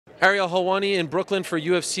Ariel Helwani in Brooklyn for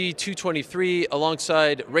UFC 223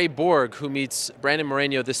 alongside Ray Borg, who meets Brandon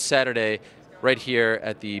Moreno this Saturday right here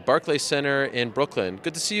at the Barclays Center in Brooklyn.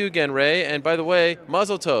 Good to see you again, Ray. And by the way,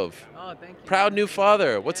 Mazel Tov. Oh, thank you. Proud new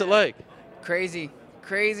father. What's it like? Crazy.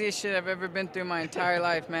 Craziest shit I've ever been through my entire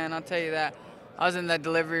life, man. I'll tell you that. I was in the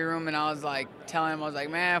delivery room and I was like telling him, I was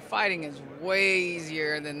like, man, fighting is way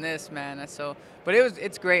easier than this, man. But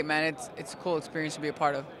it's great, man. It's a cool experience to be a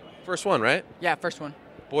part of. First one, right? Yeah, first one.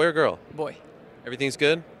 Boy or girl? Boy. Everything's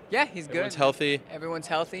good? Yeah, he's good. Everyone's healthy? Everyone's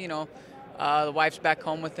healthy, you know. The wife's back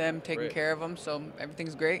home with him, taking Great. care of him, so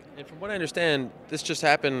everything's great. And from what I understand, this just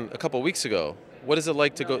happened a couple weeks ago. What is it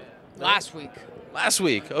like to go? Last week. Last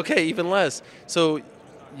week. Okay, even less. So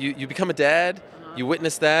you become a dad, you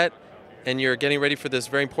witness that, and you're getting ready for this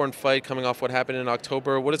very important fight coming off what happened in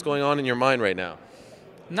October. What is going on in your mind right now?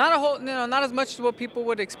 Not as much as what people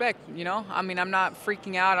would expect, you know? I mean, I'm not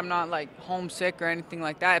freaking out. I'm not, like, homesick or anything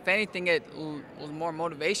like that. If anything, it was more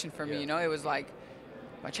motivation for me, you know? It was like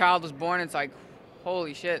my child was born. It's like,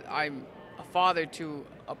 holy shit, I'm a father to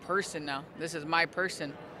a person now. This is my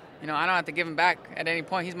person. You know, I don't have to give him back at any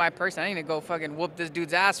point. He's my person. I need to go fucking whoop this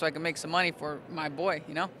dude's ass so I can make some money for my boy,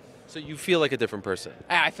 you know? So you feel like a different person?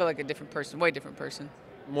 I feel like a different person, way different person.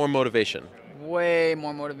 More motivation? Way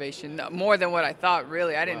more motivation, more than what I thought,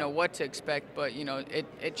 really. I didn't know what to expect, but, you know,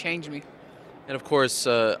 it changed me. And of course,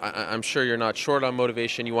 I'm sure you're not short on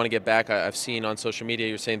motivation. You want to get back. I've seen on social media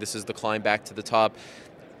you're saying this is the climb back to the top.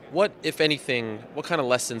 What, if anything, what kind of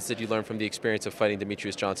lessons did you learn from the experience of fighting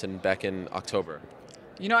Demetrious Johnson back in October?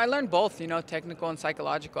 You know, I learned both, you know, technical and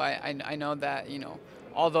psychological. I know that, you know,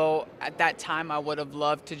 although at that time I would have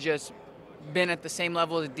loved to just been at the same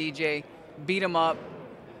level as DJ, beat him up,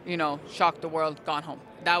 you know, shocked the world, gone home.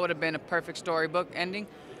 That would have been a perfect storybook ending.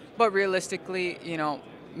 But realistically, you know,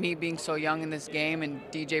 me being so young in this game and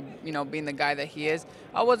DJ, you know, being the guy that he is,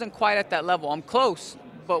 I wasn't quite at that level. I'm close,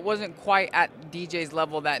 but wasn't quite at DJ's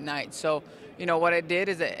level that night. So, you know, what I did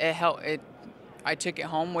is I took it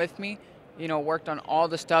home with me, you know, worked on all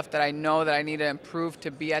the stuff that I know that I need to improve to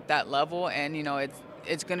be at that level. And, you know,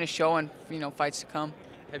 it's going to show in, you know, fights to come.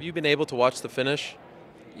 Have you been able to watch the finish?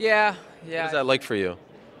 Yeah. What is that like for you?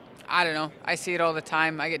 I don't know. I see it all the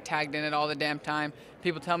time. I get tagged in it all the damn time.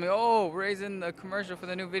 People tell me, oh, Ray's in the commercial for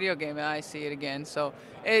the new video game, and I see it again. So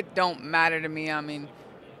it don't matter to me. I mean,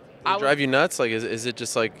 Does it drive you nuts? Like, is it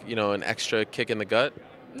just like, you know, an extra kick in the gut?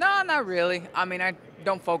 No, not really. I mean, I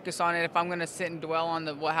don't focus on it. If I'm going to sit and dwell on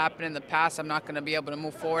what happened in the past, I'm not going to be able to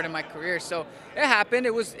move forward in my career. So it happened.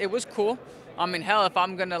 It was cool. I mean, hell, if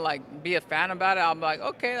I'm going to, like, be a fan about it, I'll be like,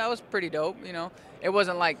 okay, that was pretty dope, you know. It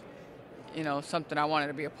wasn't like, you know, something I wanted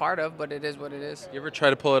to be a part of, but it is what it is. You ever try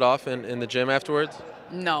to pull it off in the gym afterwards?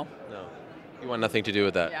 No. No. You want nothing to do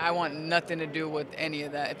with that? Yeah, I want nothing to do with any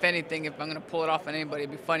of that. If anything, if I'm going to pull it off on anybody,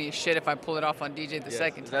 it'd be funny as shit if I pull it off on DJ the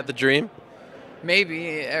second time. Is that the dream?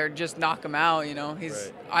 Maybe, or just knock him out, you know.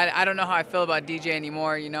 I don't know how I feel about DJ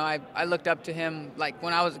anymore, you know. I looked up to him, like,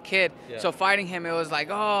 when I was a kid. Yeah. So fighting him, it was like,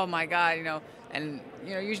 oh, my God, you know. And,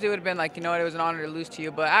 you know, usually it would have been like, you know what, it was an honor to lose to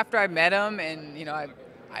you. But after I met him and, you know,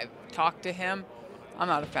 I talked to him, I'm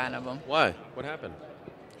not a fan of him. Why? What happened?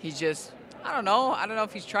 He's just, I don't know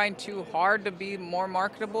if he's trying too hard to be more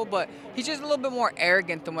marketable, but he's just a little bit more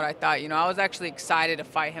arrogant than what I thought. You know, I was actually excited to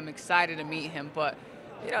fight him, excited to meet him, but,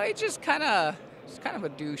 you know, it's just kind of a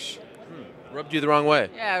douche. Rubbed you the wrong way?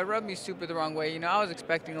 Yeah, it rubbed me super the wrong way. You know, I was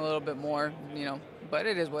expecting a little bit more, you know, but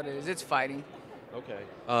it is what it is. It's fighting.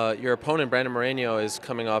 Okay. Your opponent, Brandon Moreno, is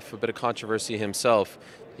coming off a bit of controversy himself.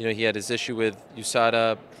 You know, he had his issue with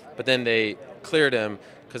USADA, but then they cleared him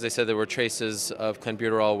because they said there were traces of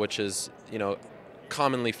clenbuterol, which is, you know,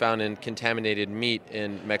 commonly found in contaminated meat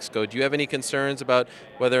in Mexico. Do you have any concerns about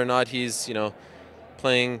whether or not he's, you know,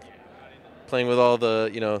 playing with all the,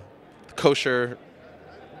 you know, kosher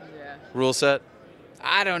rule set?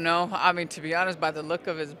 I don't know. I mean, to be honest, by the look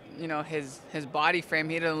of his, you know, his body frame,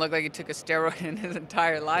 he doesn't look like he took a steroid in his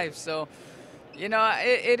entire life. So, you know,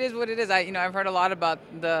 it is what it is. I've heard a lot about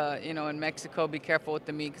the, you know, in Mexico, be careful with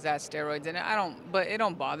the meat because that's steroids, and but it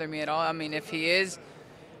don't bother me at all. I mean, if he is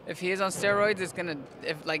on steroids, it's gonna,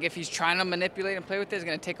 if he's trying to manipulate and play with it, it's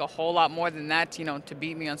gonna take a whole lot more than that, you know, to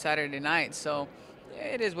beat me on Saturday night. So,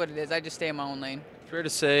 it is what it is. I just stay in my own lane. Fair to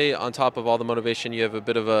say, on top of all the motivation, you have a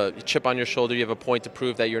bit of a chip on your shoulder. You have a point to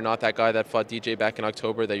prove that you're not that guy that fought DJ back in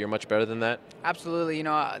October, that you're much better than that? Absolutely. You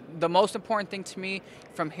know, the most important thing to me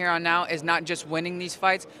from here on out is not just winning these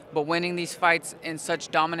fights, but winning these fights in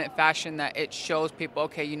such dominant fashion that it shows people,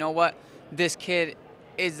 okay, you know what? This kid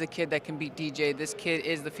is the kid that can beat DJ. This kid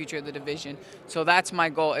is the future of the division. So that's my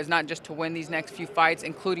goal, is not just to win these next few fights,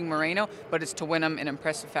 including Moreno, but it's to win them in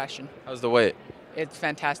impressive fashion. How's the weight? It's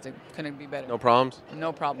fantastic. Couldn't be better. No problems?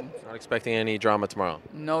 No problem. Not expecting any drama tomorrow.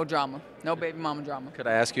 No drama. No baby mama drama. Could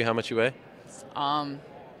I ask you how much you weigh?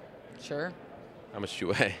 Sure. How much do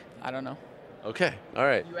you weigh? I don't know. Okay. All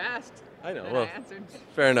right. You asked. I know. And Well, I answered.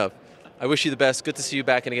 fair enough. I wish you the best. Good to see you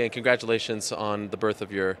back. And again, congratulations on the birth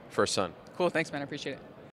of your first son. Cool. Thanks, man. I appreciate it.